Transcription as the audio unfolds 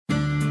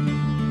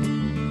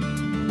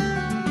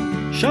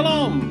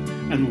Shalom,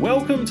 and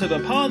welcome to the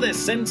Pardes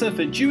Center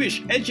for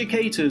Jewish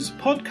Educators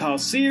podcast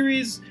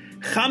series,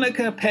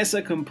 Chanukah,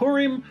 Pesach, and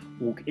Purim,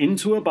 Walk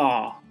into a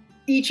Bar.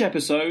 Each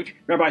episode,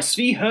 Rabbi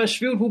Zvi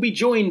Hirschfield will be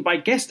joined by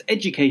guest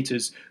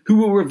educators who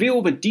will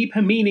reveal the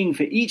deeper meaning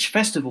for each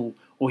festival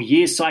or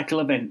year cycle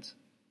event.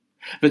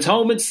 The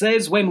Talmud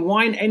says when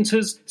wine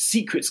enters,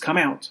 secrets come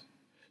out.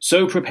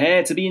 So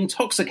prepare to be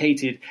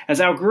intoxicated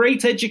as our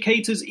great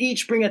educators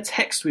each bring a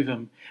text with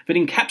them that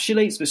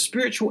encapsulates the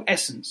spiritual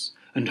essence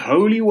and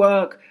holy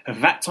work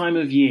of that time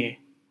of year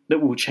that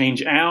will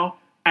change our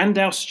and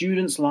our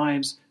students'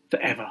 lives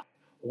forever.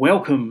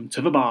 Welcome to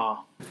the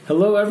bar.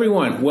 Hello,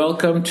 everyone.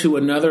 Welcome to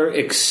another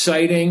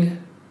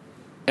exciting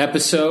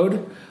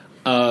episode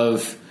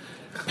of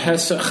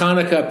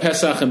Chanukah,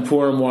 Pesach, and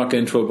Purim Walk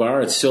into a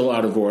Bar. It's still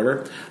out of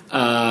order,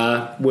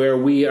 where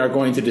we are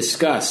going to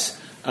discuss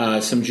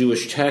some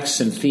Jewish texts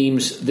and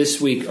themes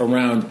this week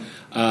around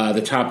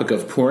the topic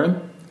of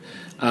Purim.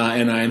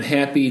 And I'm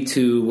happy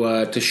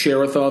to share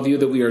with all of you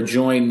that we are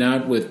joined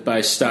not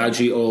by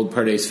stodgy old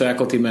Pardes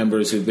faculty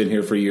members who've been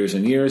here for years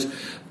and years,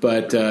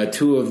 but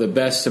two of the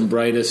best and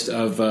brightest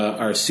of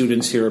our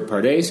students here at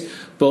Pardes.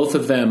 Both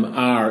of them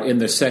are in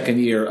the second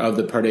year of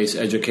the Pardes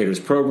Educators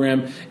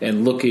Program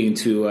and looking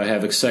to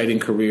have exciting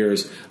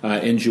careers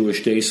in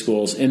Jewish day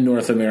schools in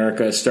North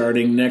America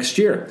starting next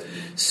year.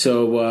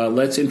 So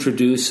let's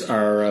introduce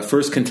our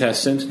first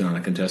participant,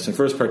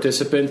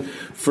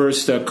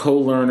 first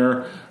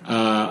co-learner,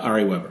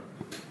 Ari Weber.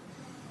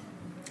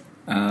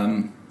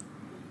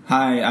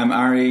 Hi, I'm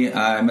Ari.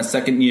 I'm a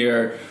second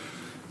year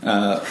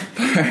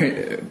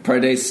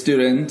Pardes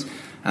student.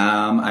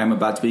 I'm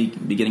about to be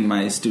beginning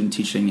my student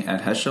teaching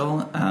at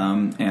Heschel,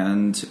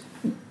 and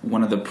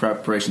one of the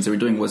preparations that we're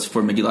doing was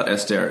for Megillat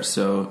Esther.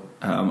 So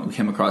we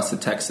came across the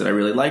text that I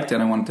really liked,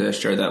 and I wanted to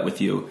share that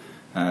with you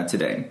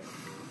today.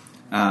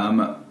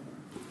 The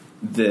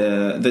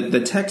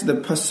text, the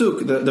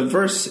pasuk, the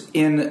verse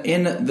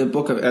in the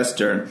book of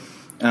Esther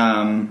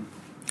that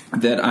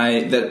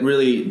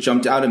really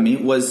jumped out at me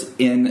was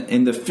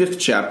in the 5th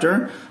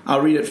chapter.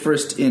 I'll read it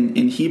first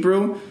in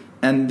Hebrew,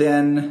 and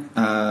then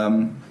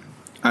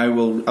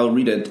I'll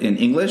read it in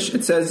English.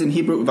 It says in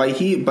Hebrew,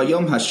 "Vayhi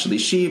bayom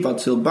hashlishi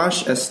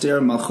vatilbash Esther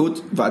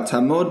malchut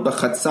vatamod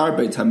b'chatzar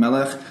beit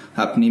hamelech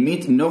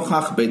hapnimit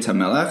nochach beit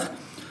hamelech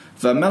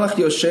v'melech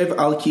yoshev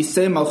al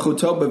kisei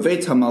malchuto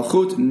b'veit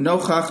hamalchut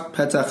nochach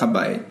petach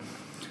habayit."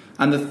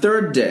 On the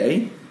 3rd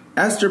day,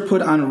 Esther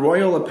put on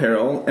royal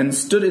apparel and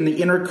stood in the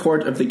inner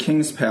court of the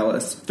king's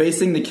palace,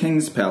 facing the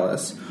king's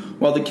palace,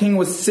 while the king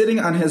was sitting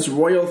on his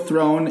royal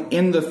throne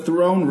in the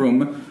throne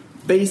room,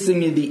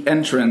 facing the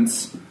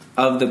entrance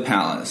of the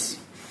palace.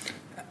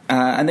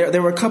 And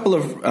there were a couple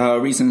of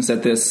reasons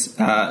that this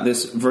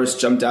verse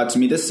jumped out to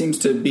me. This seems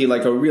to be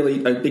like a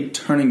big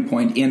turning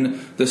point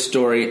in the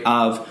story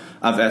of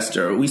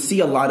Esther. We see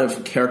a lot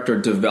of character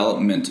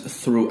development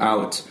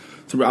throughout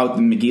the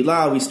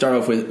Megillah. We start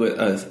off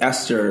with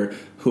Esther,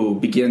 who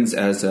begins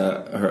as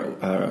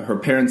her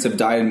parents have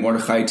died, and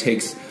Mordechai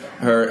takes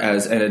her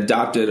as an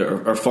adopted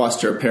or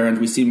foster parent.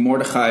 We see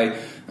Mordechai,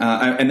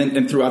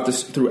 and throughout the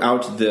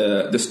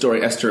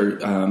story, Esther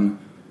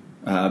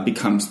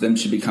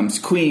she becomes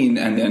queen,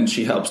 and then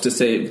she helps to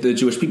save the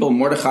Jewish people.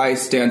 Mordechai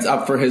stands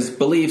up for his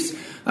beliefs,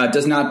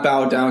 does not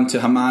bow down to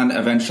Haman,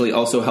 eventually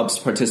also helps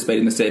participate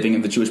in the saving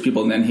of the Jewish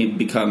people, and then he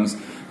becomes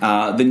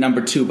the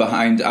number 2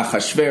 behind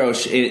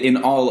Achashverosh in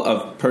all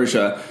of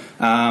Persia.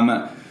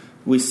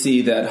 We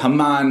see that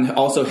Haman,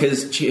 also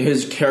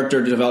his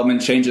character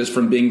development changes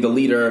from being the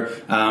leader,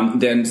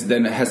 then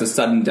it has a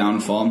sudden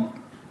downfall.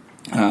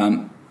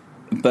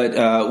 But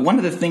one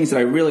of the things that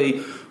I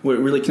really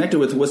connected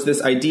with was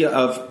this idea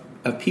of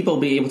people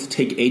being able to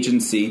take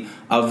agency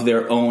of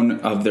their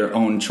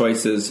own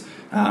choices.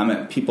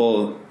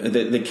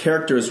 The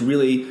characters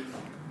really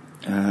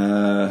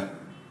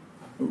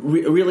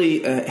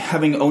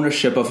having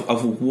ownership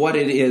of what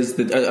it is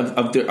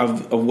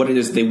of what it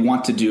is they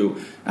want to do,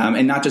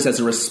 and not just as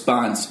a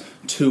response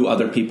to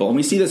other people. And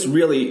we see this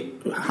really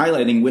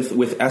highlighting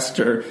with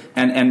Esther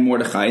and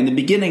Mordechai. In the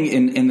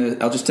beginning,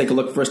 I'll just take a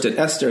look first at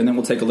Esther, and then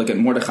we'll take a look at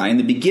Mordechai. In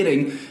the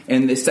beginning,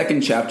 in the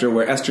 2nd chapter,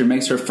 where Esther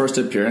makes her first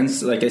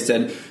appearance, like I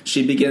said,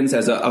 she begins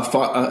as a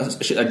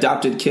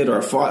adopted kid or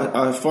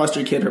a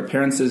foster kid. Her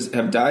parents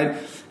have died.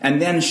 And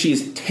then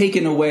she's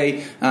taken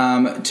away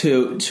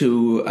to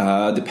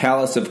the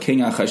palace of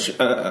King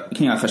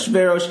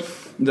Achashverosh.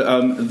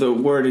 The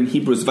word in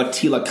Hebrew is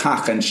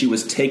vatilakach, and she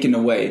was taken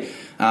away.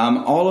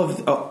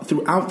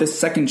 Throughout this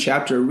 2nd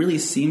chapter, it really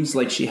seems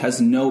like she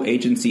has no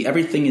agency.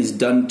 Everything is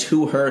done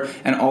to her,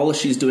 and all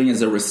she's doing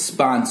is a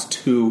response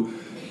to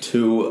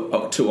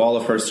all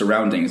of her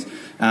surroundings.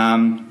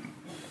 Then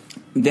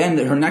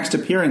her next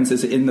appearance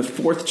is in the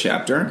 4th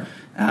chapter.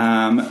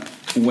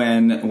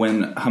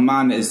 When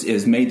Haman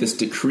is made this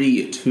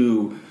decree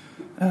to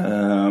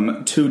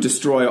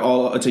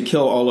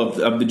kill all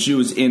of the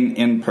Jews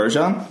in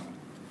Persia,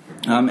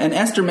 and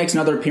Esther makes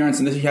another appearance,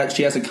 and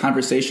she has a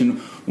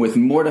conversation with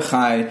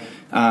Mordechai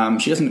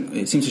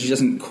It seems that she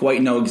doesn't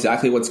quite know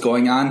exactly what's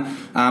going on.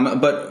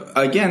 But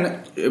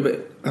again,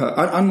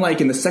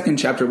 unlike in the second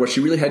chapter where she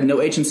really had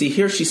no agency,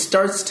 here she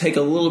starts to take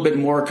a little bit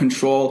more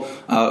control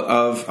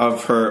of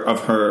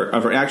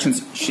her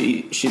actions.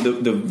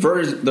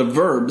 The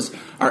verbs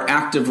are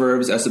active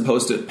verbs as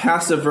opposed to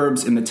passive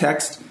verbs in the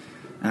text.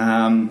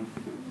 But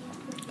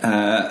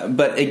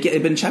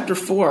again, in chapter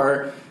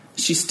 4,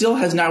 she still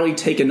has not really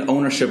taken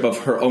ownership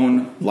of her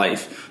own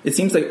life. It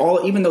seems like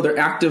even though they're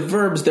active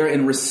verbs, they're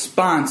in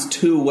response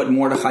to what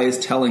Mordechai is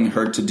telling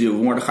her to do.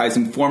 Mordechai is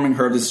informing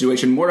her of the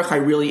situation. Mordechai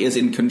really is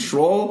in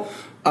control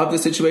of the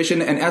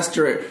situation, and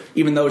Esther,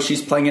 even though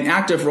she's playing an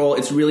active role,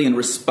 it's really in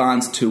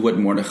response to what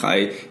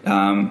Mordechai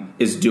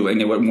is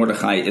doing and what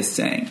Mordechai is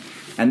saying.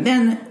 And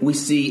then we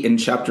see in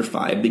chapter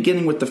 5,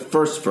 beginning with the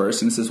first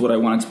verse, and this is what I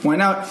wanted to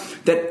point out,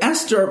 that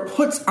Esther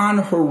puts on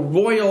her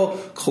royal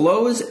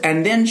clothes,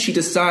 and then she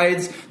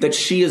decides that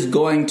she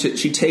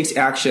takes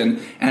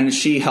action, and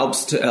she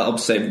helps to help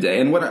save the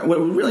day. And what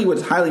really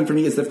was highlighting for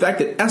me is the fact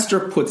that Esther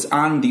puts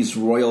on these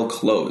royal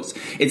clothes.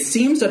 It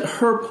seems that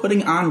her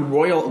putting on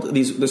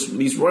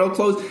these royal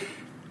clothes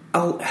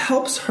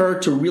helps her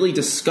to really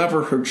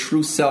discover her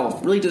true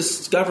self, really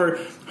discover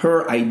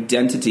her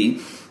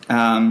identity,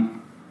 and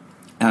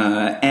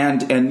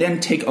then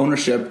take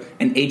ownership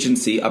and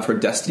agency of her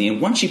destiny. And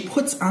once she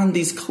puts on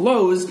these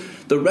clothes,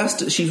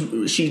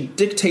 she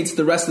dictates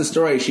the rest of the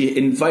story. She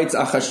invites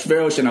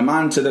Achashverosh and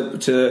Haman to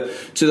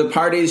the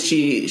parties.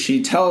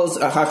 She tells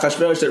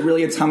Achashverosh that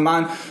really it's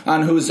Haman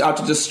who's out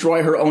to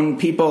destroy her own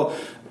people.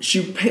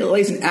 She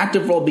plays an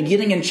active role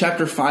beginning in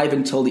chapter 5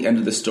 until the end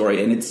of the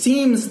story. And it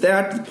seems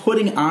that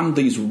putting on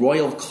these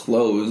royal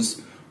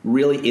clothes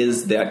really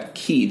is that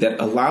key that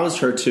allows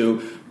her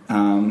to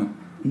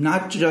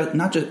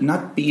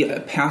not be a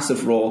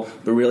passive role,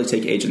 but really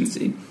take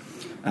agency.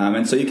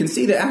 And so you can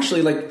see that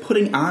actually, like,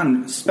 putting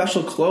on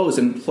special clothes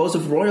and clothes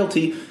of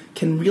royalty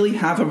can really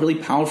have a really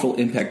powerful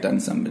impact on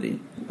somebody.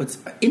 What's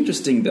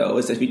interesting, though,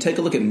 is that if you take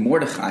a look at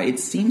Mordechai, it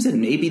seems that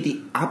maybe the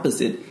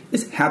opposite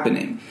is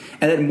happening.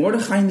 And that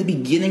Mordechai, in the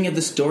beginning of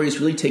the story, is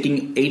really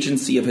taking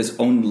agency of his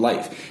own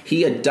life.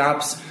 He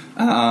adopts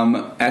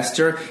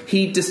Esther.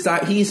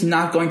 He's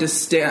not going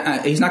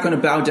to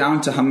bow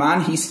down to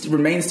Haman. He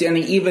remains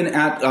standing even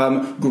at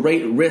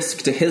great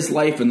risk to his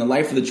life and the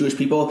life of the Jewish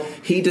people.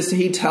 He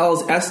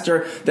tells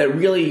Esther that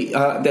really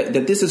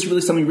that this is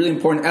really something really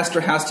important. Esther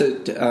has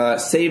to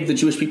save the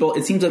Jewish people.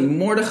 It seems that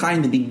Mordechai,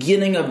 in the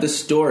beginning of the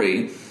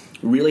story,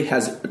 really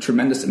has a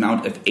tremendous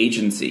amount of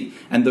agency,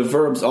 and the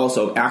verbs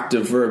also,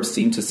 active verbs,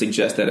 seem to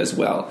suggest that as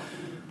well.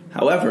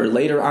 However,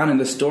 later on in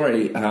the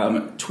story,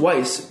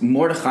 twice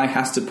Mordechai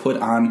has to put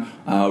on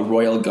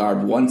royal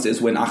garb. Once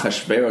is when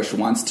Achashverosh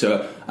wants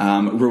to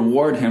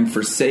reward him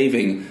for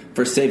saving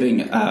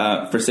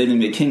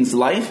the king's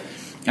life,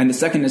 and the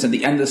second is at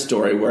the end of the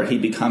story where he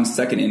becomes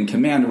second in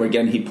command, where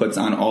again he puts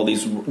on all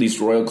these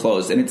royal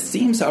clothes. And it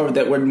seems, however,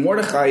 that when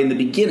Mordechai in the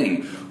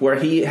beginning, where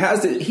he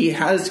has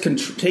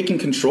taken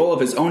control of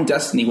his own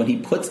destiny, when he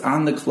puts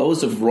on the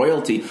clothes of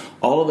royalty,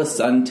 all of a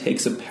sudden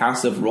takes a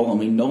passive role, and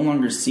we no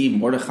longer see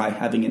Mordechai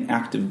having an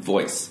active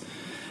voice.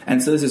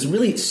 And so there's this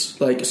really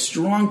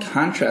strong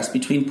contrast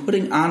between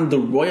putting on the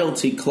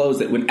royalty clothes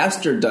that when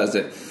Esther does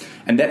it,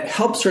 and that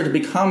helps her to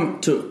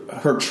become to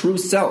her true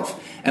self.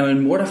 And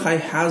when Mordechai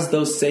has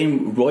those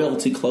same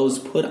royalty clothes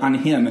put on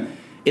him,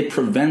 it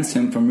prevents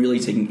him from really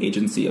taking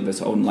agency of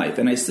his own life.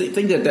 And I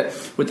think that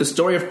with the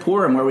story of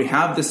Purim, where we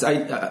have this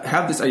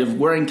idea of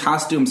wearing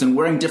costumes and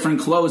wearing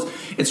different clothes,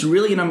 it's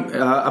really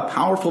a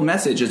powerful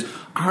message. Is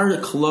our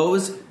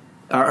clothes,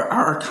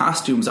 our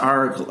costumes,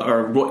 our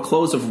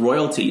clothes of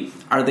royalty,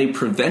 are they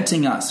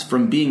preventing us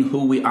from being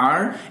who we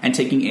are and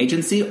taking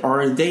agency,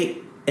 or are they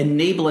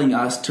enabling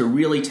us to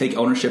really take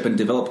ownership and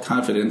develop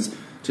confidence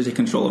to take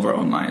control of our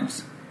own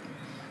lives?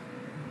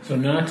 So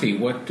Nati,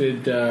 what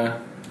did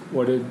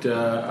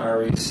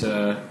Ari's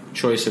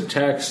choice of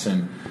text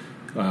and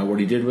what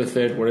he did with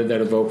it, what did that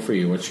evoke for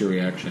you? What's your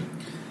reaction?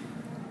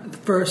 The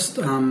first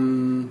text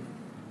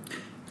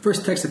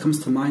that comes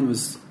to mind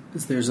is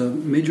there's a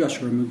Midrash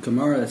from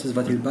Gemara that says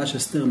Vatilbash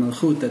Esther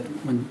Malchut, that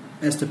when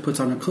Esther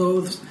puts on her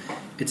clothes,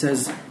 it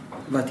says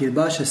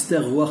Vatilbash Esther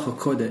Ruach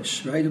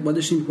HaKodesh, right? What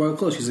does she need royal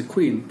clothes? She's a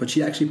queen, but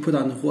she actually put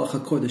on Ruach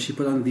HaKodesh. She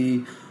put on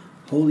the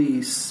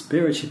Holy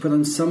Spirit. She put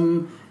on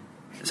something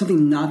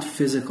not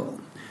physical,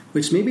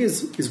 which maybe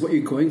is what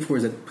you're going for.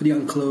 Is that putting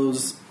on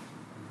clothes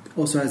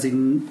also as a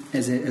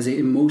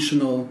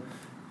emotional?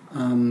 I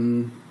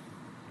don't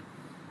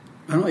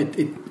know.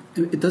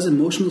 It does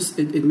emotional.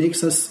 It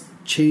makes us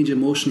change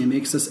emotionally. It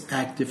makes us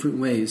act different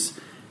ways.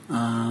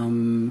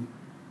 And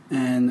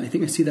I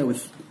think I see that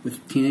with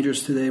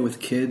teenagers today, with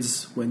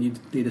kids, when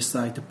they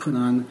decide to put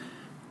on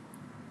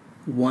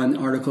one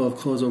article of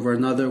clothes over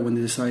another, when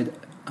they decide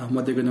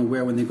what they're going to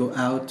wear when they go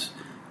out,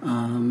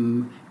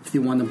 if they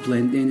want to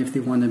blend in, if they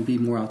want to be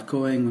more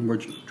outgoing, when we're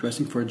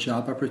dressing for a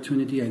job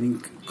opportunity. I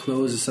think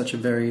clothes is such a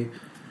very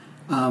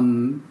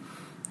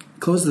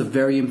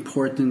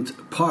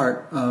important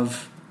part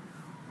of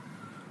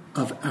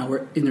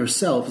our inner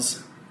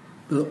selves.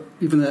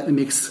 Even that it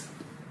makes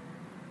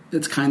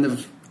it's kind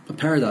of a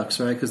paradox,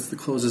 right? Because the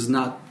clothes is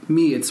not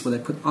me; it's what I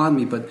put on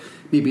me. But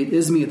maybe it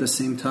is me at the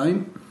same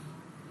time.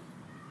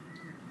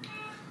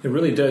 It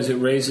really does. It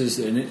raises,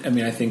 and I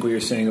mean, I think what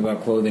you're saying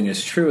about clothing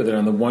is true, that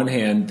on the one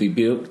hand,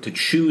 to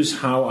choose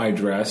how I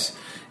dress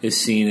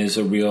is seen as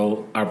a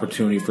real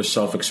opportunity for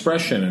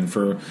self-expression and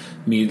for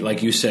me,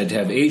 like you said, to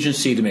have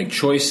agency, to make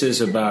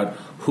choices about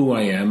who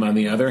I am. On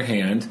the other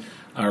hand,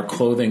 our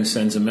clothing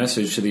sends a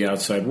message to the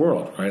outside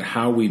world, right?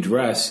 How we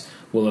dress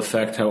will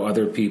affect how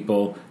other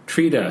people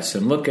treat us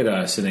and look at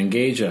us and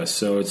engage us.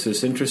 So it's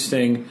this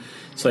interesting...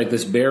 It's like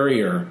this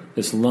barrier,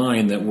 this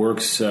line that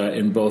works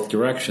in both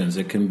directions.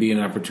 It can be an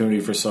opportunity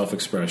for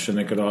self-expression.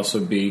 It could also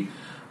be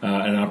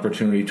an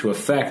opportunity to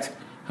affect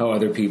how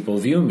other people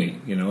view me.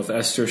 You know, if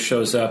Esther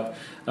shows up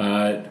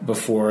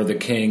before the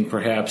king,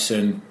 perhaps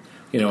in,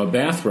 a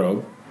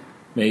bathrobe,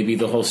 maybe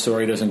the whole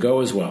story doesn't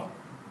go as well.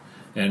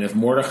 And if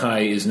Mordechai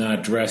is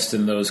not dressed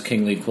in those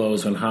kingly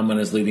clothes when Haman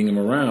is leading him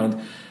around,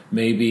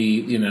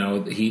 maybe,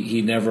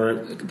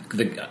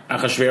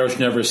 Achashverosh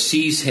never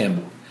sees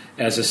him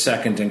as a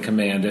second in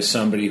command, as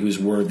somebody who's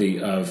worthy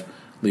of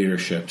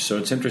leadership. So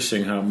it's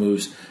interesting how it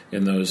moves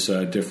in those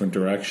different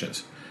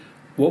directions.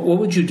 What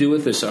would you do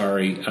with this,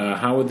 Ari?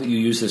 How would you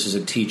use this as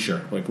a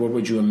teacher? Like, what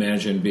would you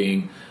imagine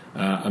being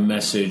a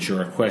message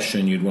or a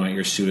question you'd want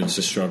your students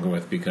to struggle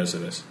with because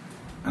of this?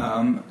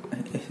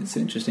 It's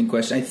an interesting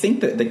question. I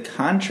think that the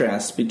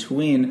contrast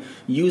between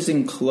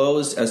using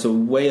clothes as a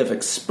way of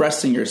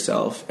expressing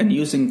yourself and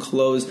using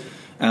clothes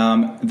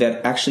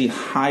that actually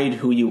hide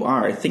who you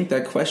are. I think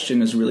that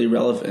question is really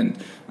relevant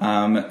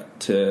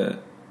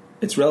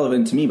it's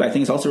relevant to me, but I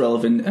think it's also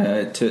relevant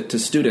to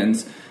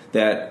students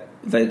that,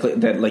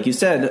 like you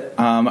said,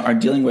 are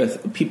dealing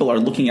with, people are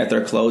looking at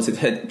their clothes,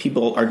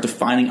 people are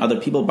defining other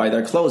people by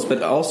their clothes,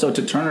 but also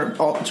to turn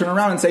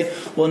around and say,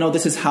 well, no,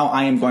 this is how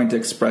I am going to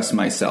express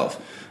myself.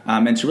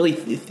 And to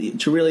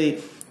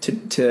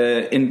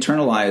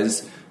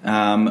internalize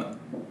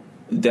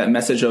that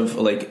message of,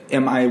 like,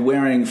 am I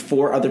wearing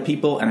for other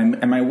people,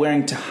 and am I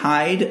wearing to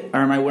hide, or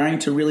am I wearing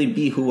to really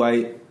be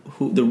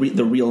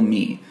the real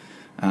me?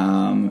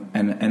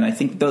 And I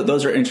think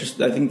those are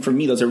interesting. I think for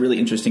me, those are really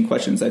interesting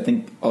questions. I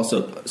think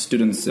also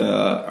students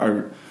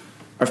are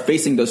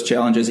facing those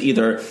challenges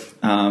either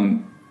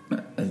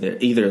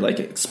like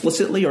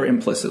explicitly or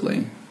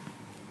implicitly.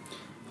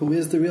 Who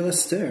is the real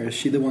Esther? Is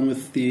she the one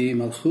with the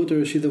Malchut, or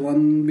is she the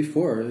one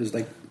before? Is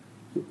like,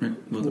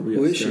 will the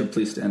real Esther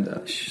please stand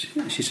up?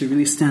 She should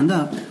really stand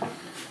up.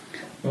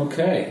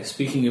 Okay.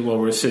 Speaking of,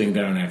 we're sitting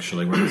down,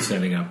 actually. We're not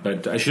standing up.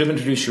 But I should have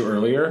introduced you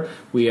earlier.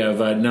 We have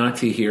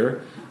Nati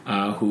here,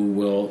 who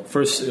will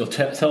first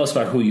tell us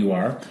about who you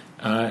are,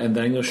 and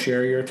then you'll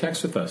share your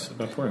text with us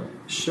about Purim.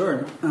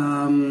 Sure.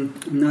 I'm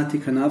Nati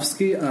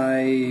Kanofsky.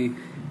 I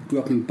grew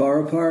up in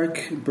Borough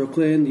Park,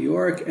 Brooklyn, New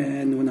York,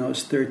 and when I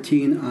was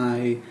 13,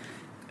 I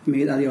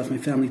made Aliyah with my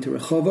family to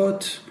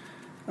Rehovot,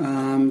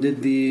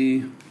 did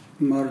the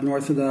modern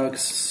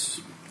Orthodox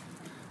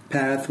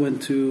path,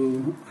 went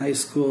to high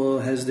school,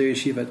 Hesder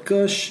Yeshiva at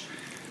Gush,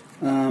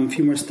 a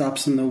few more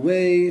stops on the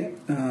way,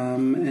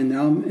 and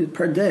now I'm at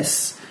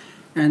Pardes.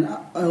 And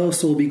I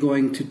also will be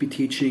going to be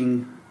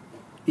teaching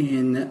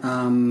in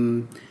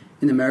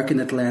America, in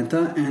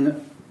Atlanta, and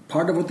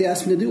part of what they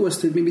asked me to do was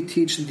to maybe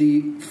teach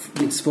the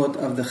mitzvot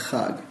of the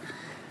Chag.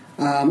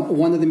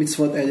 One of the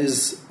mitzvot that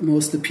is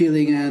most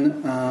appealing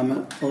and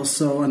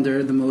also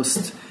under the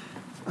most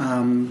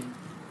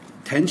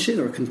tension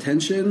or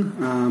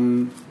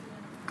contention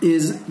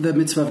is the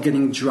mitzvah of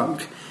getting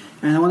drunk.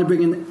 And I want to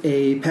bring in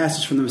a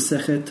passage from the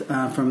Masechet,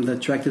 from the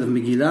tractate of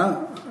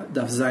Megillah,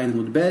 Daf Zayin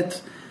Mud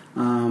Bet,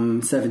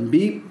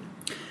 7b.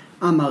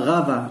 Amar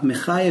Rava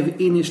mechayev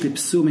inish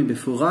lipsumi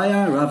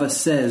befuraya. Rava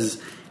says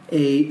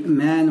a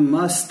man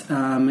must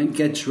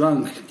get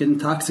drunk, get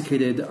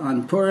intoxicated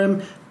on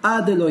Purim,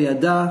 ad lo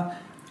yada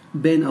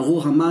ben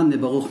Aruch Haman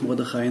leBaruch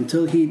Mordechai,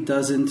 until he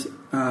doesn't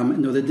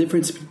know the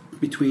difference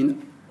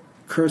between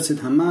cursed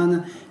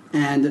Haman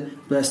and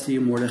blessed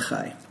you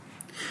Mordechai.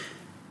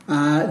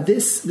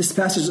 This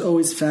passage has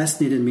always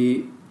fascinated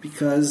me,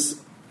 because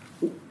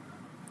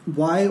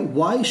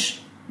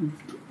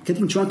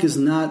getting drunk is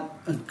not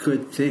a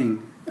good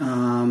thing.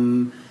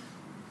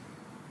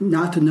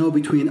 Not to know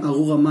between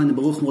Aruch Haman and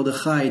Baruch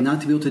Mordechai,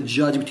 not to be able to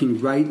judge between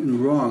right and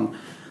wrong,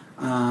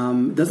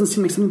 doesn't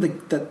seem like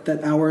something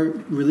that our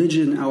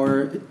religion,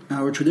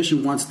 our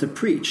tradition wants to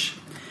preach.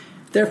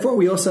 Therefore,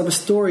 we also have a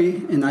story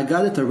in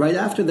Agadita right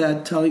after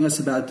that, telling us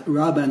about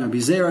Rabba and Rabbi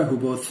Zera, who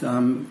both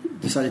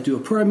decided to do a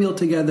Purim meal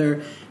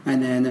together,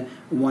 and then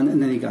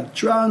he got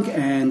drunk,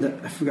 and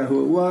I forgot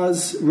who it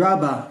was.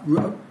 Rabba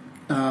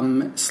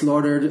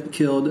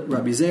killed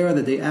Rabbi Zera.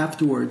 The day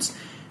afterwards,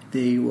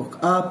 they woke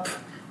up,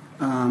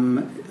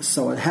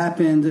 saw what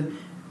happened.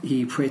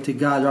 He prayed to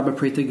God. Rabba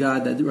prayed to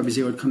God that Rabbi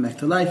Zera would come back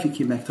to life. He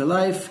came back to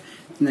life.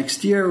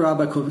 Next year,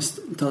 Rabba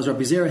tells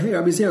Rabbi Zera, "Hey,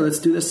 Rabbi Zera, let's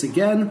do this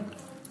again."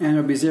 And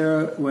Rabbi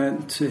Zera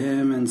went to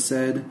him and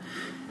said,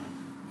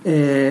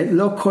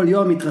 "Lo kol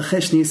yom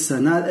mitраchesh nisa."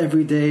 Not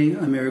every day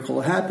a miracle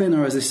will happen,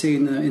 or as they say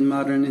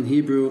in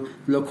Hebrew,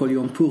 "Lo kol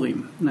yom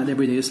Purim." Not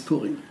every day is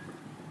Purim.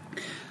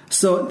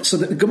 So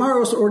the Gemara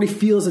also already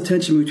feels the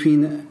tension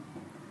between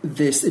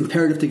this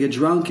imperative to get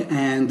drunk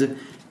and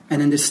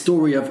then this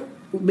story of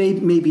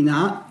maybe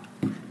not.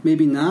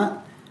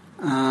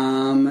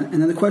 And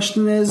then the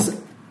question is,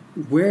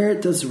 where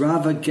does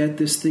Rava get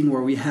this thing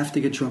where we have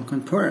to get drunk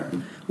on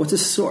Purim? What's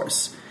his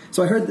source?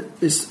 So I heard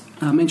this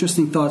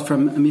interesting thought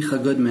from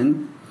Micha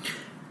Goodman,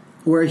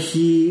 where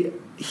he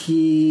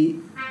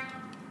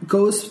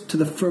goes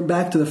to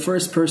back to the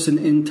first person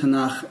in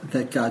Tanakh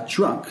that got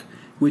drunk,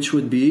 which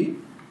would be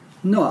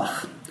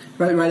Noach.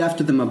 Right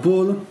after the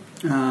Mabul,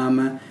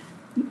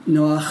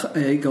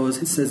 Noach goes.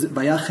 It says,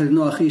 "Vayachel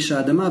Noach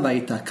isha adama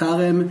vayita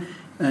karem."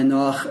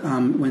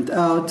 Noach went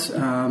out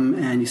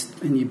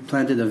and he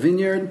planted a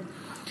vineyard.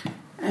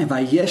 And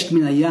vayesh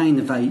min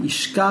hayayin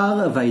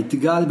vayishkar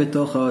vayitgal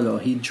betoch ha'olo.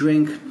 He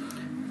drank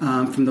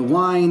from the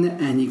wine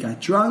and he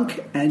got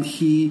drunk and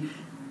he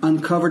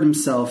uncovered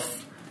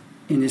himself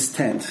in his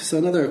tent. So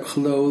another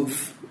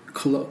clothes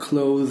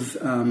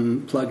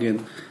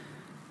plug-in.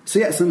 So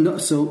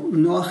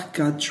Noach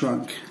got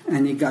drunk,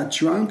 and he got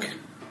drunk,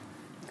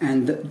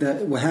 and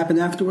what happened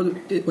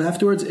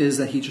afterwards is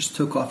that he just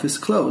took off his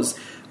clothes.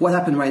 What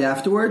happened right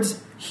afterwards?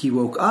 He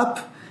woke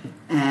up,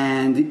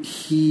 and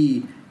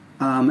he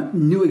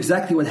knew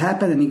exactly what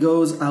happened, and he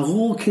goes,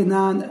 "Arur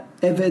Kenan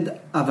Eved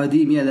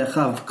Avadim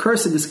Yelechav."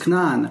 Cursed is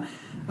Canaan.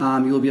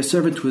 He will be a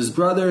servant to his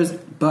brothers,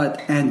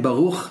 and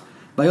Baruch.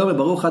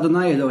 Baruch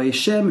Adonai Elohei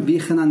Shem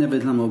v'Chanan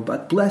Eved Lamo.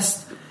 But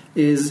blessed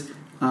is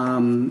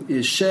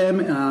Shem,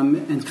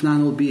 and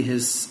Canaan will be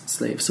his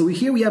slave. So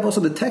we have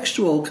also the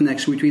textual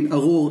connection between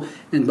Arur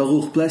and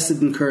Baruch,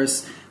 blessed and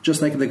cursed,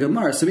 just like the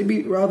Gemara. So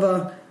maybe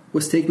Rava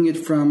was taking it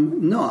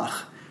from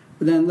Noach.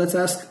 But then let's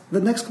ask the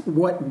next: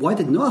 why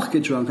did Noach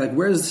get drunk? Like,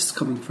 where is this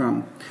coming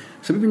from?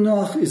 So maybe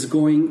Noach is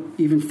going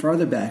even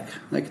farther back.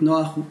 Like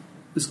Noach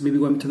is maybe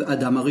going to the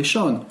Adam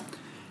HaRishon,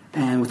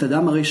 and with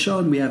Adam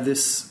HaRishon we have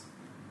this.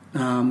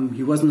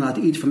 He wasn't allowed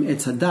to eat from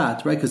Etz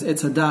Hadat, right? Because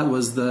Etz Hadat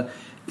was the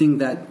thing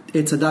that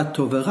Etz Hadat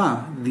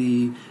Tovera,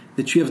 the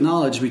tree of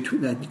knowledge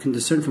that you can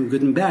discern from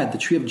good and bad, the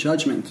tree of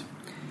judgment.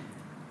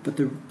 But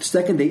the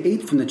second they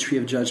ate from the tree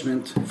of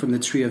judgment, from the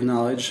tree of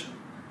knowledge,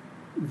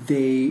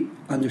 they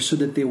understood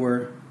that they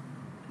were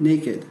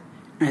naked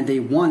and they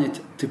wanted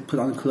to put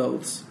on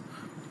clothes.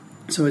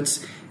 So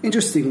it's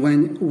interesting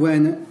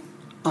when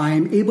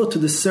I'm able to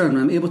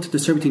discern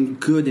between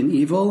good and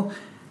evil,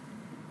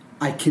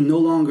 I can no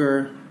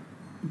longer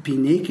be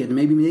naked.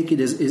 Maybe naked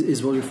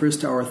is what refers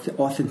to our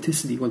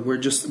authenticity. When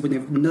we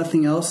have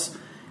nothing else,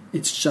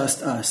 it's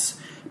just us.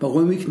 But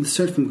when we can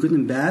discern from good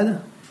and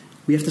bad,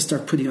 we have to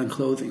start putting on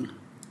clothing.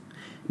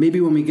 Maybe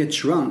when we get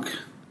drunk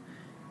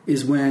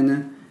is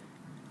when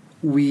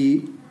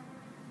we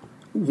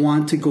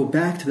want to go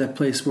back to that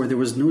place where there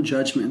was no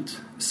judgment.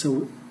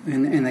 So,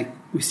 and like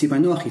we see by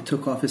Noach, he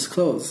took off his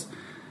clothes.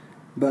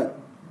 But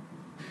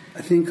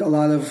I think a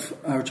lot of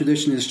our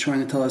tradition is trying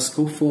to tell us,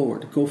 go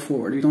forward.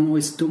 You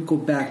don't go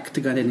back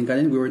to Gan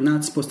Eden. We were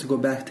not supposed to go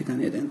back to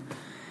Gan Eden.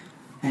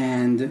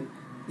 And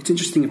it's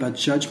interesting about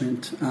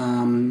judgment.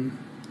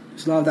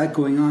 There's a lot of that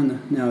going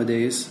on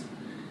nowadays.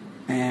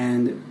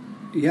 And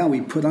yeah,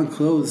 we put on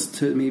clothes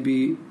to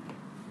maybe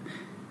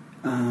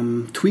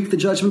tweak the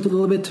judgment a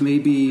little bit, to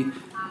maybe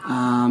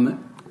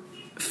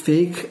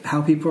fake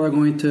how people are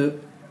going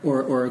to,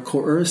 or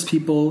coerce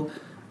people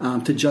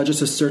to judge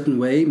us a certain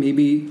way,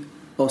 maybe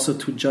also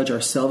to judge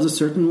ourselves a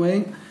certain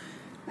way.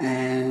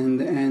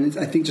 And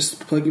I think just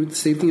plugging the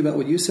same thing about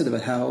what you said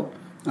about how,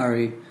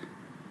 Ari,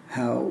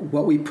 how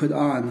what we put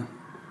on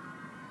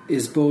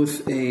is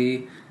both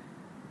maybe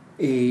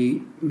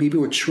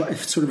we're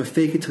sort of a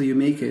fake it till you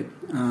make it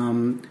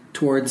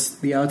towards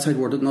the outside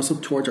world and also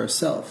towards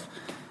ourselves.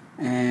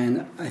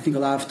 And I think a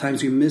lot of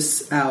times we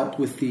miss out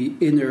with the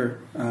inner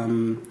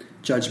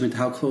judgment,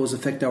 how clothes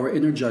affect our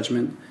inner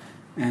judgment,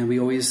 and we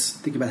always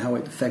think about how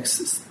it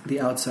affects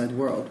the outside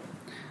world.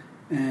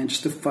 And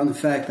just a fun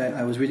fact,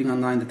 I was reading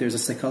online that there's a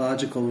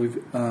psychological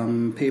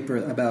paper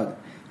about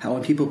how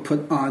when people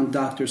put on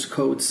doctors'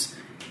 coats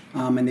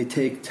and they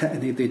take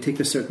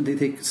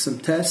some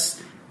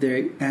tests,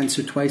 their marks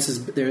are twice as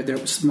better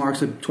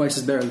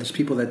than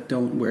people that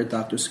don't wear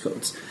doctors'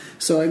 coats.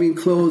 So I mean,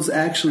 clothes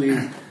actually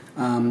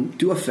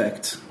do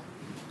affect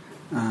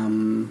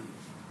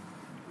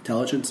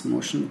intelligence,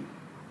 emotion.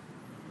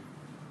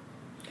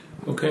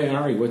 Okay,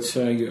 Ari, what's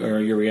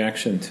your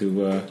reaction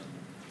to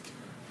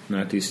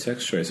Nati's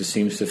text choice? It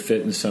seems to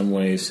fit in some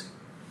ways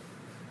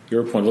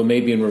your point. Well,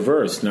 maybe in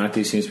reverse.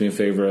 Nati seems to be in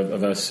favor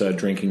of us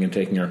drinking and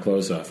taking our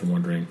clothes off. I'm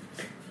wondering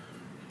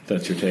if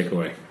that's your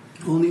takeaway.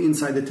 Only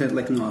inside the tent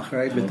like Noach,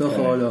 right?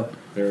 Okay.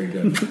 Very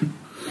good.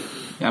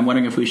 Yeah, I'm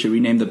wondering if we should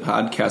rename the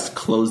podcast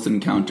Closed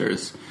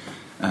Encounters.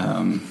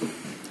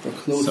 Or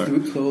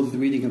clothed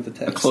reading of the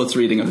text. A closed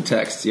reading of the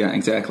text, yeah,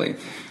 exactly.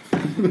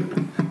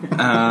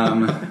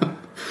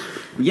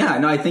 Yeah,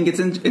 no, I think it's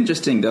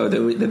interesting, though,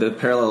 the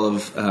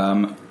parallel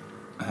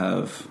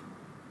of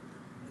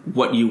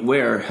what you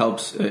wear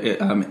helps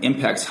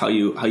impacts how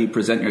you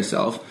present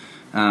yourself.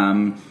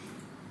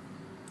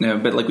 No,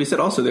 but like we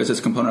said, also there's this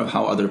component of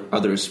how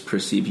others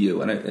perceive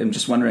you, and I'm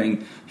just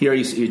wondering. Here,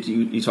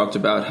 you talked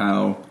about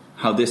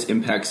how this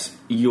impacts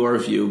your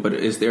view, but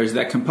is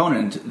that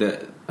component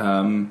that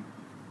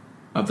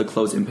of the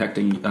clothes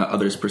impacting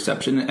others'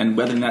 perception, and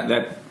whether or not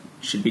that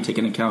should be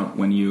taken into account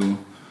when you.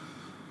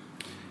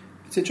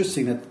 It's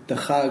interesting that the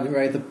Chag,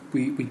 right?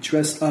 We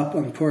dress up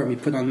on Purim, we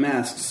put on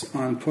masks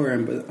on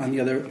Purim, but on the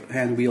other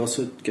hand, we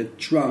also get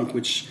drunk,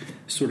 which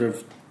sort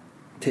of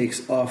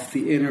takes off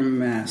the inner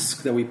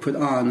mask that we put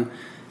on.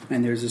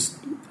 And there's this,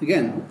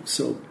 again,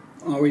 so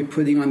are we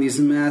putting on these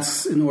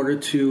masks in order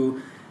to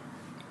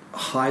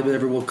hide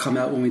whatever will come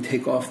out when we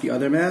take off the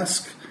other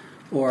mask?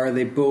 Or are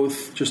they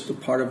both just a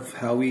part of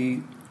how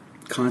we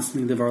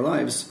constantly live our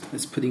lives?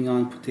 It's putting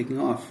on, taking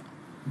off.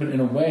 But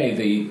in a way,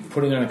 the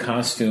putting on a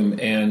costume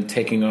and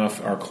taking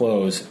off our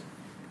clothes,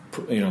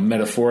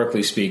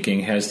 metaphorically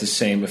speaking, has the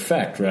same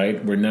effect,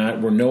 right? We're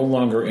no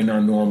longer in our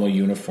normal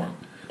uniform.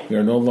 We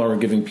are no longer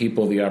giving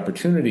people the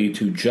opportunity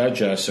to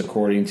judge us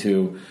according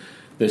to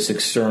this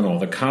external.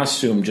 The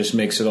costume just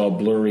makes it all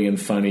blurry and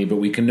funny, but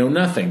we can know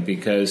nothing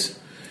because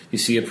you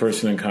see a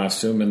person in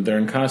costume and they're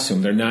in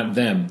costume. They're not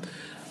them.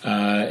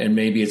 And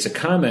maybe it's a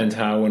comment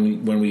how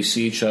when we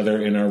see each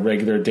other in our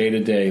regular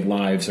day-to-day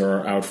lives or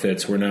our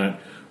outfits, we're not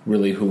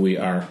really who we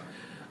are.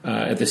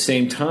 At the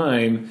same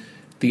time,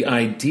 the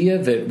idea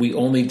that we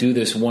only do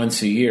this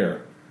once a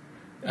year,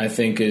 I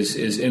think,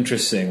 is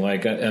interesting.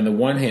 Like, on the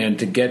one hand,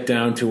 to get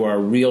down to our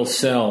real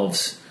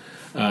selves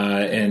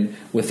and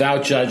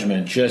without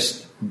judgment,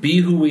 just be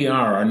who we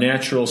are, our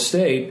natural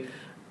state,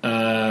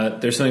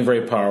 there's something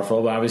very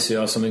powerful, but obviously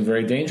also something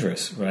very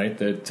dangerous, right?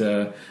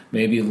 That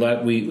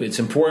it's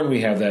important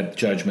we have that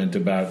judgment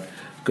about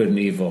good and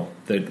evil,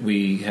 that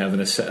we have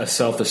a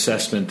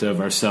self-assessment of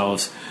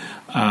ourselves,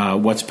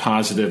 what's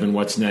positive and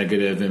what's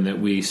negative, and that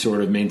we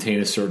sort of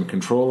maintain a certain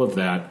control of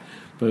that.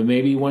 But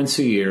maybe once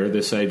a year,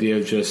 this idea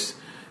of just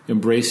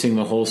embracing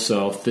the whole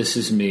self, this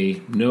is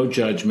me, no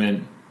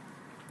judgment,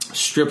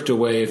 stripped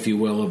away, if you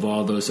will, of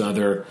all those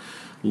other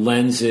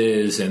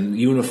lenses and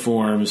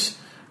uniforms,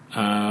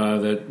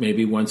 that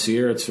maybe once a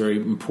year it's very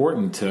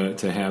important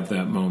to have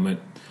that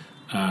moment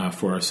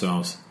for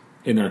ourselves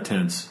in our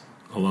tents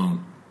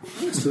alone.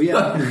 So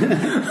yeah,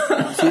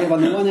 so you have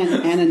on the one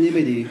hand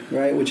anonymity,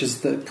 right, which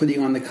is the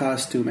putting on the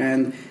costume,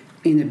 and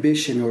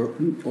inhibition or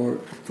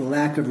the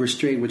lack of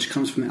restraint, which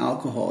comes from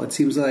alcohol. It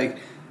seems like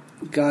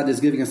God is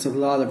giving us a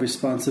lot of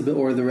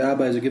responsibility, or the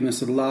rabbis are giving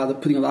us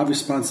putting a lot of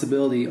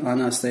responsibility on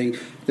us, saying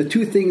the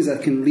two things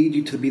that can lead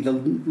you to be the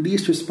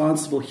least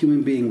responsible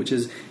human being, which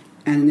is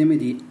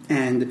anonymity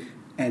and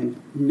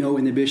no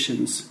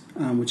inhibitions,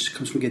 which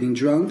comes from getting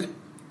drunk.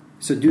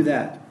 So do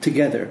that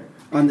together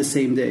on the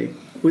same day,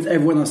 with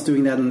everyone else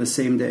doing that on the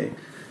same day.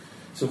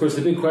 So, of course,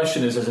 the big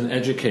question is, as an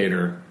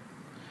educator,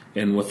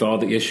 and with all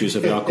the issues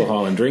of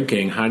alcohol and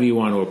drinking, how do you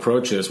want to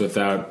approach this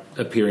without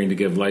appearing to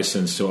give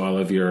license to all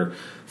of your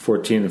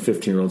 14 and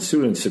 15-year-old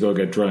students to go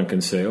get drunk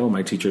and say, oh,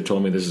 my teacher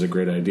told me this is a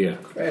great idea?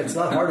 Right, it's a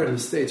lot harder in the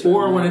States.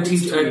 Or when a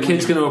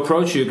kid's going to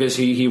approach you because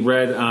he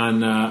read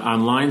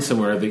online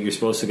somewhere that you're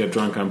supposed to get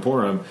drunk on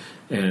Purim,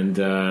 and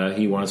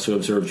he wants to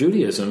observe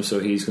Judaism, so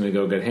he's going to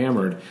go get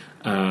hammered.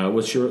 How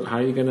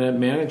are you going to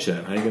manage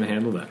that? How are you going to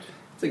handle that?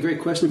 It's a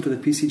great question for the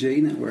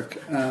PCJE network.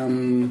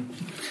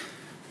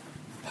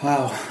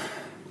 Wow.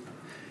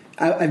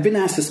 I've been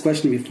asked this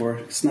question before.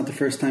 It's not the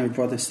first time I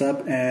brought this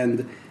up,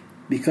 and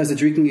because the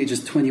drinking age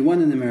is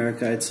 21 in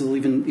America, it's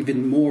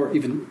even more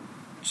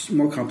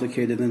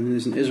complicated than it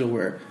is in Israel,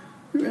 where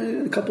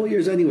in a couple of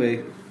years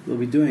anyway we'll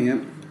be doing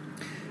it.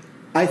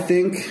 I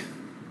think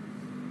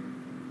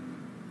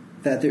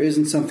that there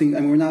isn't something. I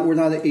mean, we're not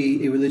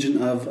a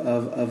religion of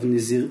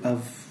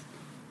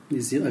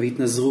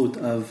Hitnazrut,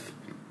 of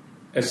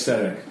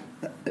aesthetic.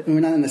 We're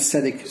not an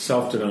ascetic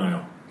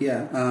self-denial.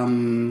 Yeah,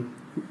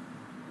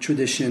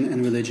 tradition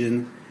and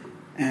religion,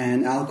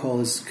 and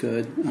alcohol is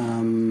good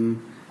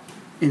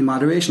in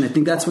moderation. I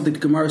think that's what the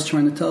Gemara is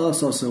trying to tell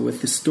us also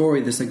with this story,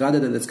 this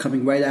Agadada that's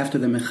coming right after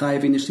the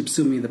Mechayev Inish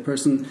Tipsumi,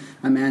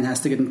 a man has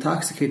to get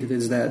intoxicated,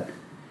 is that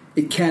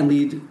it can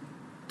lead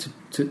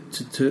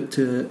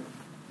to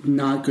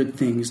not good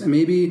things. And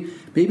maybe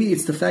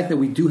it's the fact that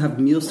we do have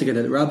meals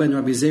together, that Rabbi and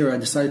Rabbi Zera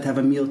decided to have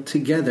a meal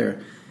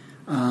together,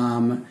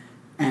 and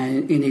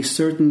in a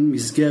certain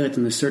misgeret,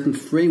 in a certain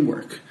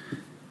framework.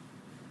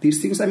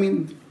 These things, I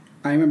mean,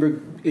 I remember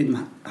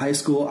in high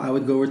school, I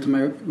would go over to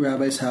my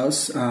rabbi's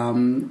house,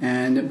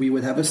 and we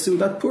would have a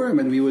Seudat Purim,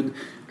 and we would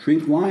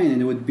drink wine,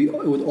 and it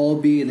would all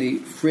be in a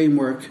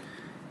framework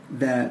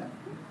that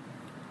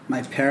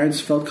my parents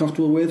felt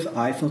comfortable with,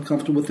 I felt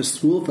comfortable with, the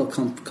school felt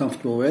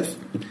comfortable with.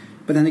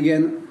 But then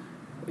again,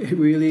 I guess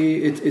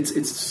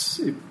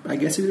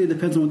it really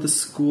depends on what the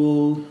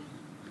school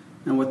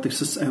and what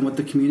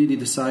the community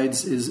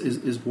decides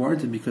is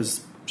warranted,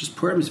 because just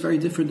Purim is very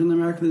different in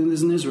America than it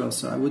is in Israel.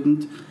 So I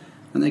wouldn't,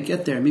 when I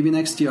get there, maybe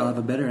next year I'll have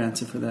a better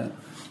answer for that.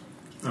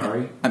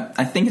 Ari?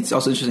 I think it's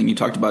also interesting you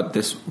talked about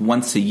this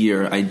once a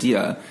year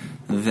idea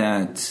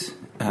that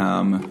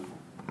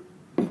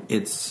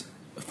it's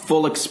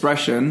full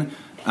expression,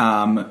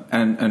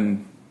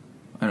 and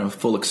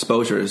full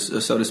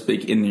exposures, so to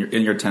speak, in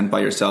your tent by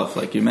yourself,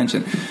 like you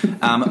mentioned.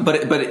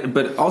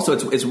 But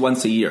also it's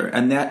once a year,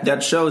 and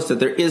that shows that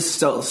there is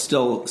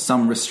still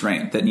some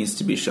restraint that needs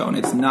to be shown.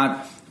 It's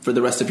not for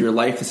the rest of your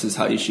life. This is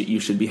how you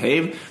should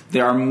behave.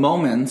 There are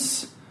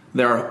moments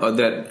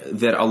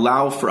that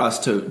allow for us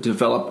to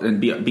develop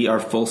and be our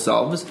full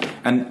selves,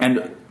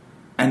 and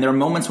there are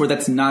moments where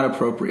that's not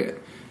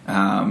appropriate.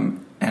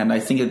 And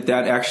I think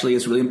that actually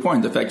is really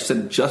important. The fact you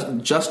said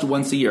just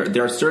once a year.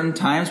 There are certain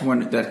times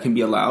when that can be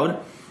allowed,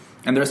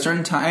 and there are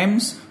certain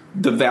times,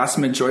 the vast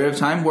majority of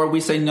time, where we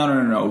say,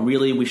 no,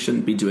 really we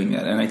shouldn't be doing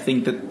that. And I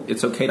think that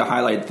it's okay to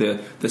highlight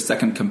the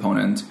second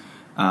component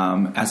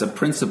as a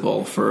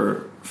principle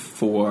for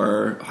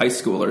high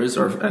schoolers,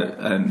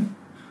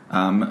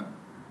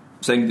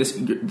 saying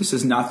this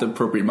is not the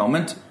appropriate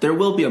moment. There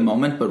will be a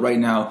moment, but right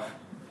now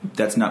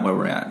that's not where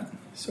we're at.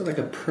 Sort of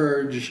like a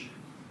purge,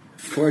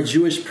 for a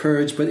Jewish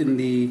purge, but in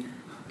the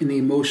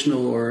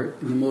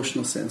emotional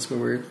sense, where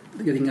we're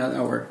getting out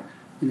our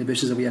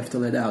inhibitions that we have to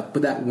let out,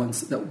 but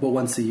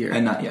once a year,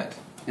 and not yet.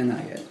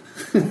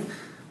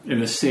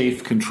 In a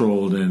safe,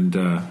 controlled, and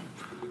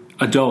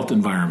adult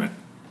environment.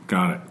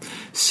 Got it.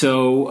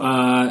 So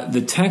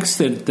the text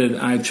that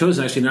I've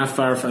chosen, actually not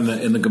far from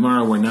in the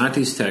Gemara where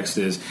Nati's text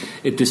is,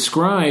 it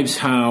describes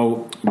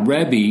how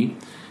Rebbe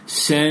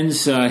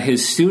sends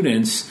his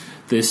students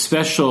this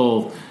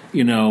special,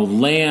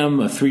 lamb,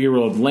 a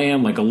 3-year-old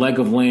lamb, like a leg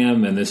of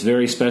lamb, and this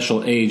very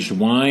special aged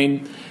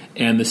wine.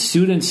 And the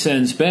student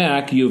sends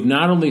back, you have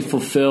not only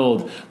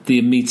fulfilled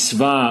the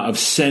mitzvah of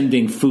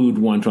sending food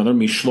one to another,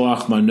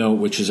 mishloach manot,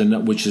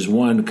 which is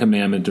one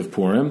commandment of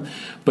Purim,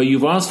 but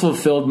you've also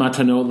fulfilled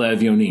matanot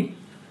le'evyonim.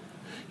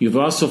 You've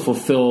also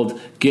fulfilled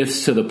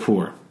gifts to the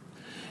poor.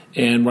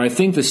 And what I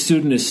think the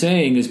student is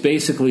saying is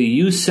basically,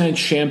 you sent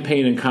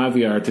champagne and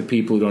caviar to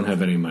people who don't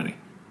have any money.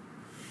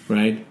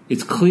 Right?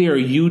 It's clear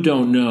you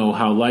don't know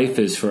how life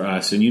is for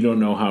us, and you don't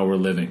know how we're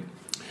living.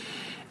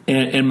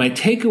 And my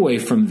takeaway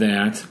from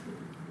that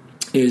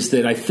is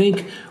that I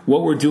think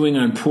what we're doing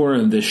on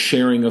Purim, this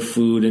sharing of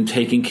food and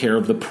taking care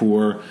of the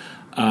poor,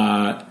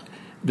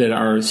 that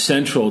are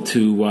central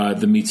to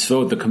the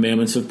mitzvot, the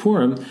commandments of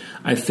Purim,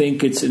 I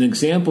think it's an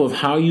example of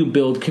how you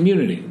build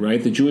community,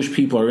 right? The Jewish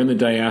people are in the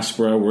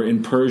diaspora. We're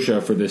in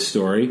Persia for this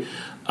story.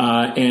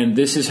 And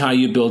this is how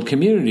you build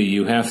community.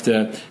 You have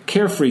to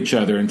care for each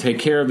other and take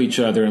care of each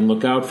other and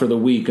look out for the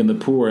weak and the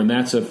poor. And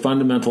that's a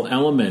fundamental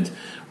element,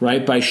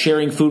 right? By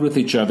sharing food with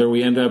each other,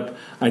 we end up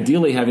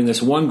ideally having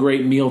this one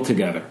great meal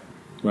together,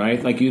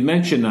 right? Like you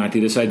mentioned,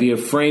 Nati, this idea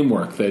of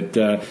framework, that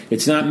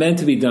it's not meant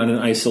to be done in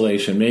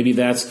isolation. Maybe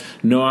that's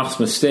Noach's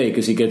mistake,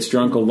 as he gets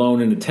drunk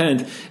alone in a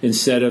tent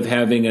instead of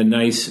having a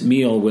nice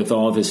meal with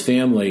all of his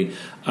family.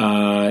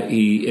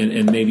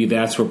 And maybe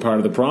that's where part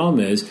of the problem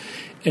is.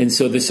 And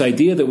so this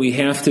idea that we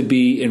have to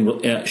be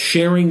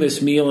sharing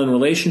this meal in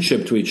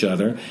relationship to each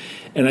other,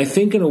 and I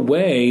think in a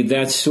way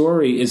that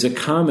story is a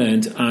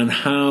comment on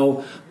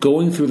how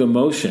going through the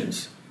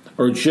motions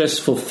or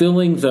just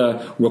fulfilling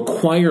the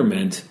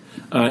requirement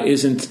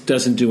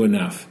doesn't do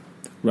enough,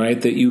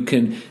 right? That you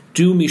can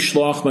do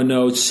mishloach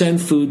manot,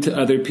 send food to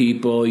other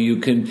people, you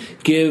can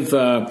give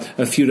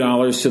a few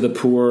dollars to the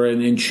poor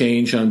and in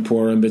change on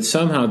Purim, but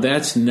somehow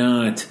that's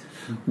not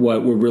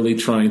what we're really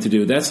trying to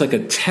do. That's like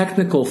a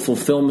technical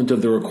fulfillment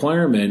of the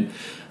requirement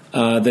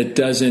that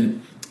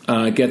doesn't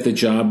get the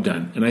job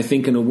done. And I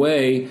think in a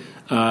way,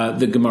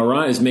 the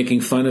Gemara is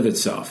making fun of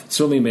itself. It's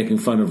certainly making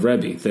fun of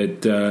Rebbe,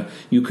 that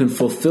you can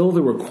fulfill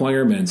the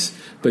requirements,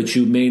 but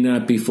you may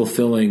not be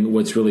fulfilling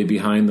what's really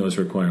behind those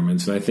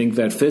requirements. And I think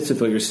that fits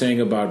with what you're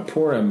saying about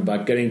Purim,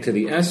 about getting to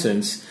the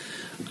essence,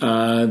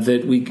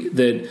 that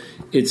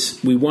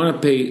we want to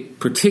pay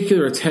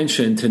particular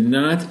attention to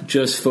not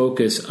just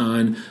focus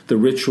on the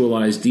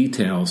ritualized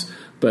details,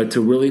 but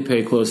to really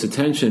pay close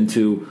attention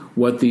to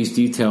what these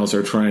details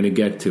are trying to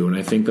get to. And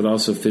I think that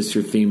also fits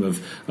your theme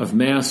of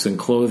masks and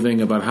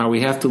clothing, about how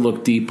we have to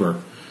look deeper.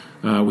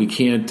 We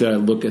can't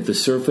look at the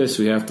surface.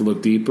 We have to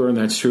look deeper, and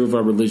that's true of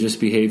our religious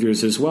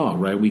behaviors as well,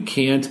 right? We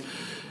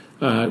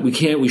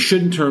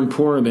shouldn't turn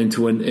Purim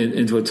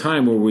into a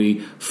time where we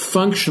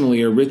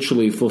functionally or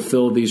ritually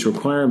fulfill these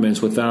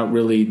requirements without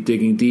really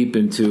digging deep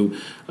into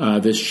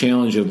this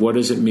challenge of what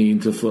does it mean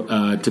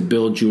to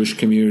build Jewish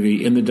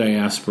community in the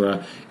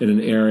diaspora in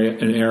an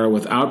era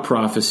without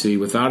prophecy,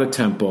 without a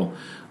temple,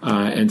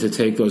 and to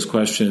take those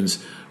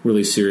questions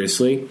really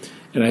seriously.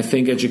 And I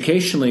think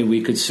educationally,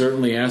 we could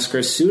certainly ask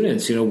our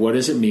students, what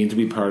does it mean to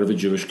be part of a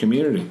Jewish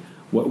community?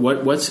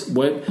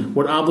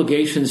 What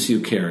obligations do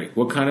you carry?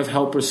 What kind of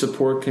help or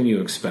support can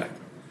you expect?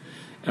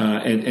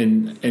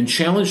 And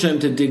challenge them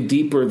to dig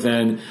deeper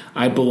than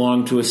I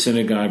belong to a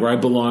synagogue or I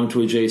belong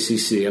to a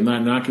JCC. I'm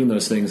not knocking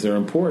those things; they're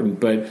important,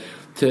 but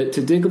to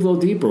dig a little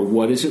deeper.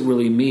 What does it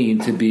really mean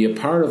to be a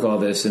part of all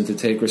this and to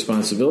take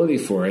responsibility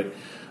for it?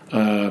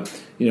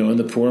 In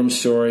the Purim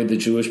story, the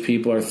Jewish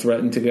people are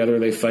threatened together,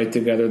 they fight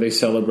together, they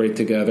celebrate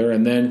together,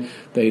 and then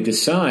they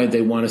decide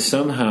they want to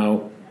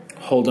somehow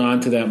hold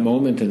on to that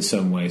moment in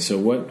some way. So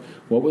what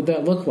would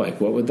that look like?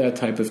 What would that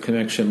type of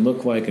connection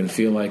look like and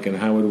feel like, and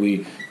how would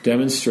we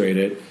demonstrate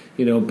it,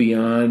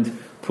 beyond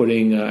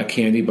putting a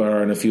candy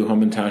bar and a few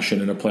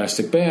Hamantaschen in a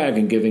plastic bag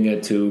and giving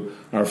it to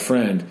our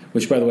friend,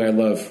 which, by the way, I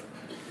love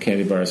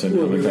candy bars and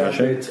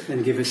Hamantaschen.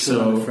 And give it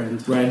to our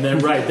friend. Right,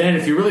 and then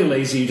if you're really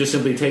lazy, you just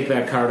simply take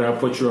that card out,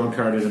 put your own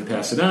card in, and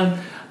pass it on.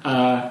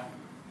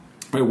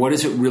 Right, what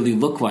does it really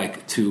look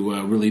like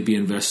to really be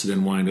invested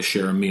in wanting to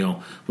share a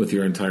meal with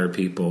your entire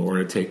people or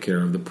to take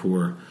care of the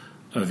poor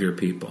of your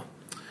people?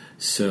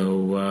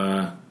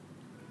 So,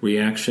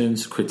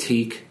 reactions,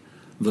 critique,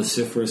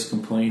 vociferous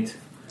complaint.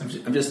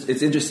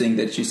 It's interesting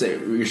that you say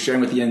you're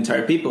sharing with the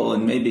entire people,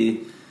 and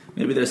maybe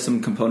there's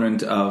some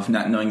component of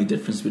not knowing the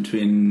difference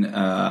between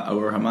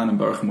Or Haman and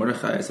Baruch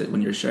Mordechai. Is that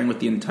when you're sharing with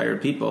the entire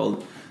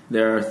people,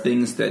 there are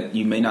things that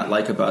you may not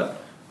like about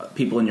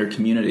people in your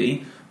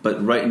community,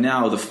 but right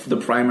now the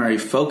primary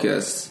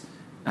focus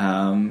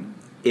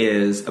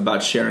is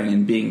about sharing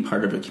and being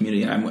part of a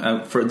community.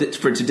 And for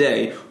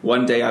today,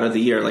 one day out of the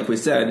year, like we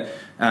said,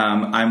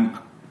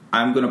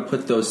 I'm going to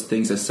put those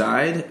things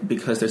aside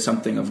because there's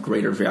something of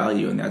greater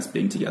value, and that's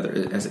being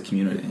together as a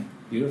community.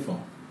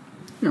 Beautiful.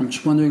 Yeah, I'm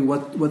just wondering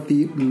what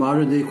the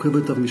modern day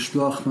equivalent of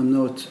Mishloach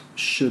Manot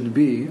should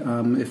be,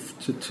 if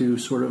to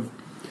sort of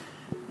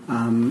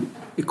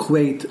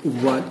equate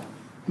what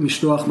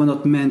Mishloach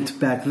Manot meant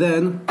back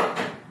then.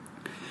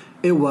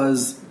 It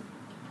was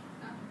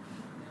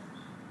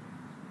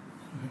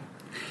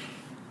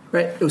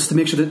right. It was to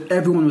make sure that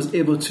everyone was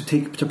able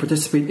to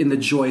participate in the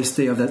joyous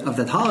day of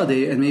that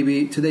holiday, and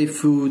maybe today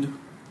food,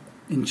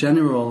 in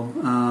general,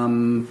 I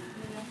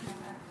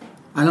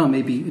don't know.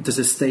 Maybe does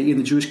it stay in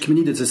the Jewish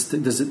community?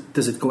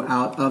 Does it go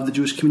out of the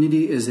Jewish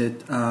community? Does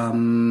it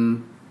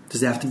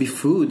have to be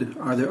food?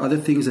 Are there other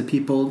things that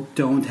people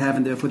don't have,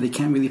 and therefore they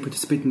can't really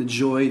participate in the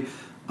joy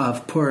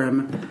of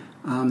Purim?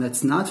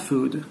 That's not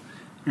food.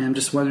 And I'm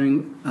just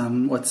wondering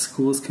what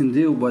schools can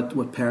do,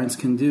 what parents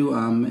can do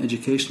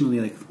educationally,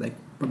 like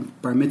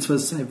bar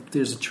mitzvahs.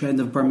 There's a trend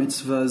of bar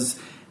mitzvahs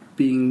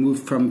being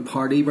moved from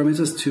party bar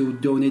mitzvahs to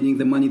donating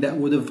the money that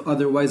would have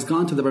otherwise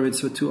gone to the bar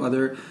mitzvah to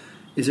other.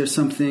 Is there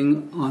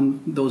something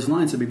on those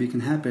lines that maybe can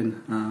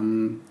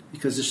happen?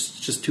 Because there's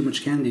just too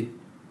much candy.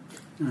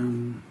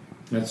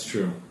 That's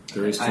true.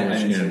 There is too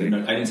much candy.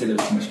 I didn't say there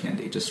was too much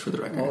candy, just for the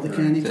record. All the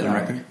candy?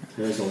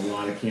 There's a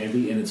lot of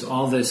candy, and it's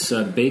all this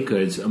baked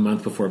goods a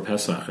month before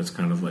Pesach. It's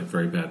kind of like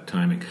very bad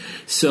timing.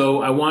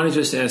 So I want to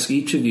just ask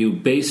each of you,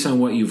 based on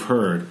what you've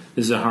heard,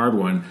 this is a hard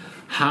one,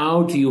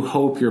 how do you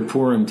hope your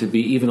Purim to be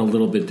even a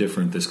little bit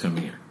different this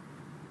coming year?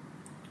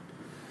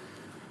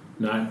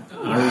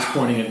 I was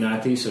pointing at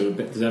Nati, so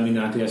does that mean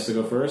Nati has to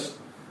go first?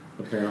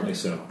 Apparently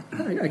so.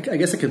 I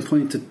guess I can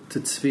point to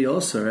Tzvi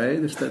also, right?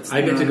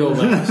 I get to go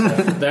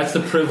last. That's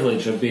the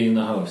privilege of being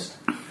the host.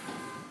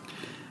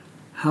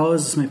 How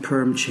has my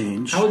Purim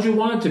changed? How would you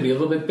want it to be? A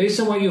little bit,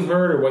 based on what you've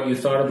heard or what you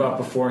thought about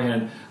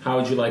beforehand, how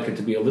would you like it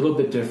to be? A little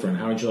bit different.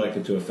 How would you like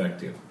it to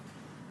affect you?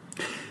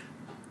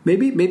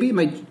 Maybe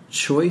my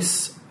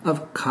choice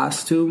of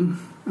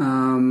costume.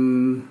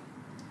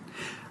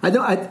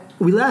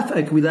 We laugh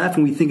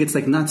and we think it's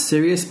like not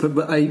serious,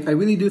 but I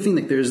really do think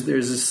like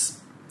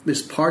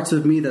there's parts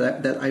of me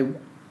that I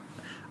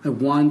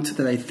want,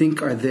 that I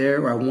think are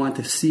there, or I want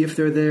to see if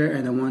they're there,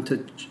 and I want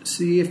to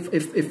see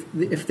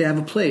if they have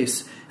a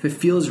place, if it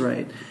feels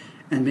right.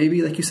 And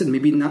maybe, like you said,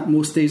 maybe not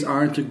most days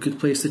aren't a good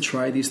place to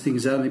try these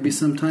things out. Maybe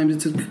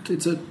sometimes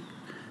it's a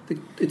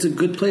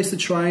good place to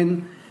try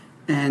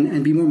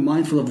and be more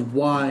mindful of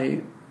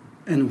why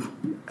and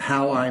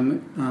how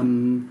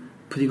I'm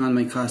putting on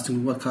my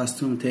costume, what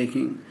costume I'm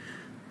taking.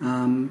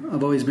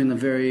 I've always been a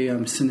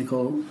very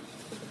cynical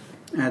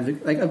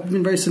advocate. Like, I've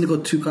been very cynical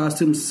to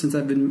costumes since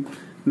I've been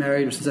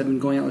married or since I've been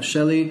going out with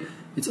Shelley.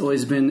 It's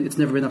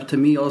never been up to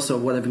me also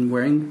what I've been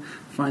wearing.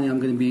 Finally, I'm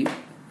going to be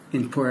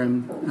in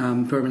Purim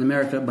in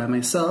America by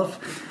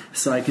myself,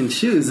 so I can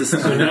choose. So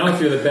now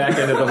if you're the back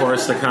end of the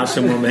horse, the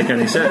costume won't make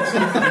any sense.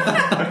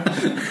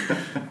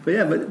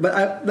 But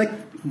I like,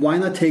 why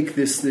not take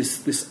this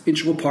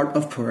integral part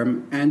of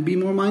Purim and be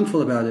more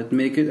mindful about it,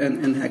 make it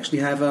and actually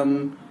have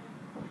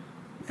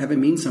it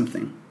mean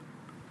something.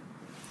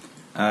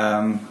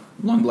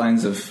 Long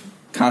lines of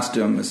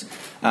costumes.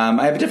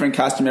 I have a different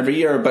costume every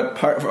year,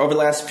 but over the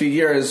last few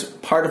years,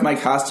 part of my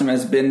costume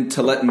has been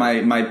to let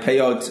my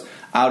peyot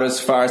out as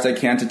far as I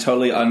can, to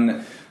totally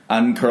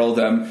uncurl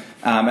them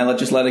and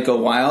just let it go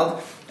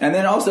wild. And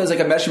then also there's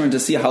like a measurement to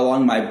see how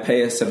long my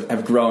payas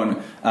have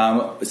grown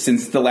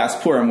since the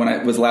last Purim, when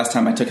it was the last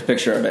time I took a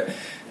picture of it.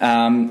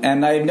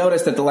 And I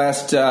noticed that the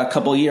last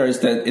couple years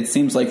that it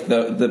seems like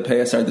the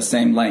payas are the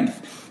same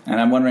length. And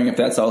I'm wondering if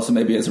that's also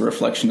maybe as a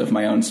reflection of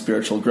my own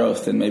spiritual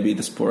growth, and maybe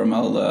this Purim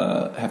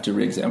I'll have to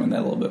re-examine that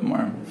a little bit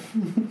more.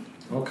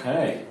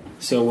 Okay.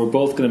 So we're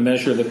both going to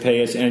measure the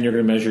payas, and you're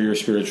going to measure your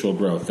spiritual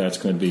growth. That's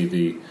going to be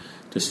the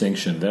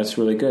distinction. That's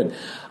really good.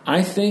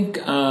 I think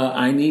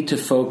I need to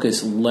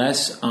focus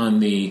less on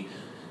the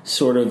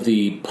sort of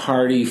the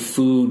party,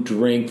 food,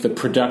 drink, the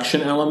production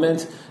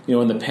element,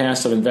 in the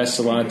past I've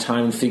invested a lot of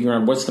time in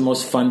figuring out what's the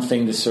most fun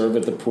thing to serve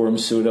at the Purim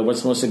Suda,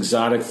 what's the most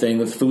exotic thing,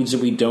 the foods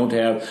that we don't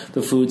have,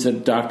 the foods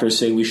that doctors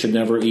say we should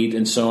never eat,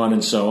 and so on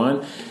and so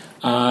on.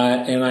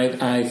 And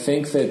I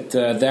think that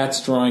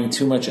that's drawing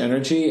too much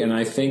energy, and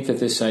I think that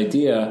this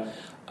idea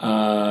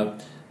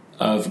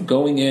of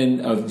going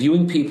in, of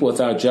viewing people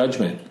without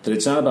judgment, that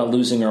it's not about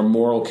losing our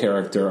moral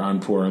character on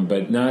Purim,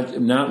 but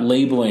not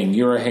labeling,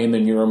 you're a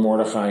Haman, you're a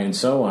Mordechai, and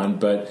so on,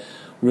 but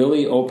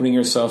really opening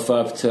yourself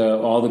up to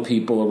all the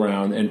people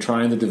around and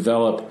trying to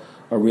develop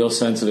a real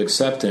sense of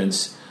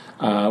acceptance,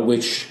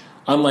 which,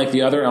 unlike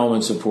the other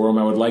elements of Purim,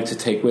 I would like to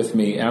take with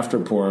me after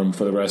Purim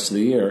for the rest of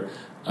the year,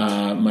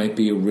 might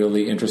be a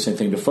really interesting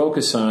thing to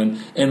focus on,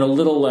 and a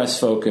little less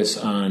focus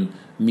on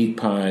meat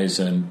pies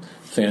and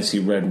fancy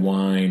red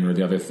wine or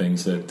the other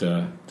things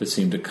that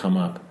seem to come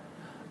up.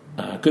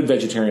 Good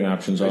vegetarian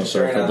options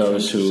also for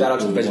those who... Shout out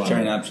to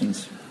vegetarian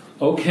options.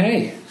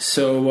 Okay,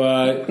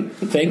 so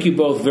thank you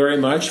both very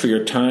much for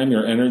your time,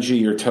 your energy,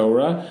 your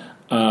Torah.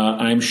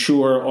 I'm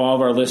sure all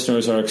of our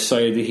listeners are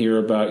excited to hear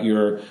about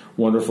your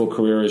wonderful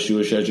career as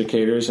Jewish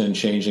educators and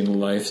changing the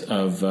lives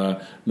of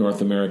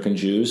North American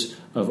Jews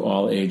of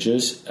all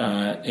ages.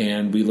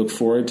 And we look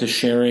forward to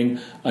sharing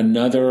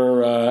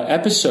another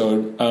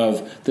episode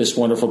of this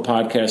wonderful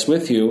podcast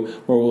with you,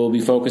 where we'll be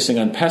focusing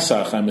on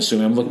Pesach, I'm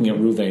assuming. I'm looking at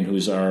Ruvain,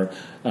 who's our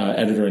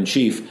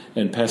editor-in-chief,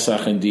 and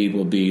Pesach indeed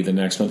will be the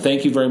next one.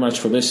 Thank you very much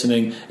for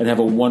listening, and have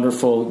a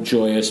wonderful,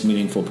 joyous,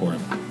 meaningful Purim.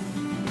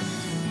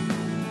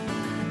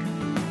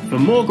 For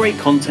more great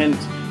content,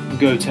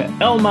 go to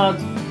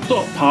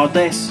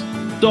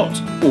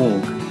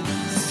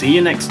elmad.pardes.org. See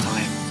you next time.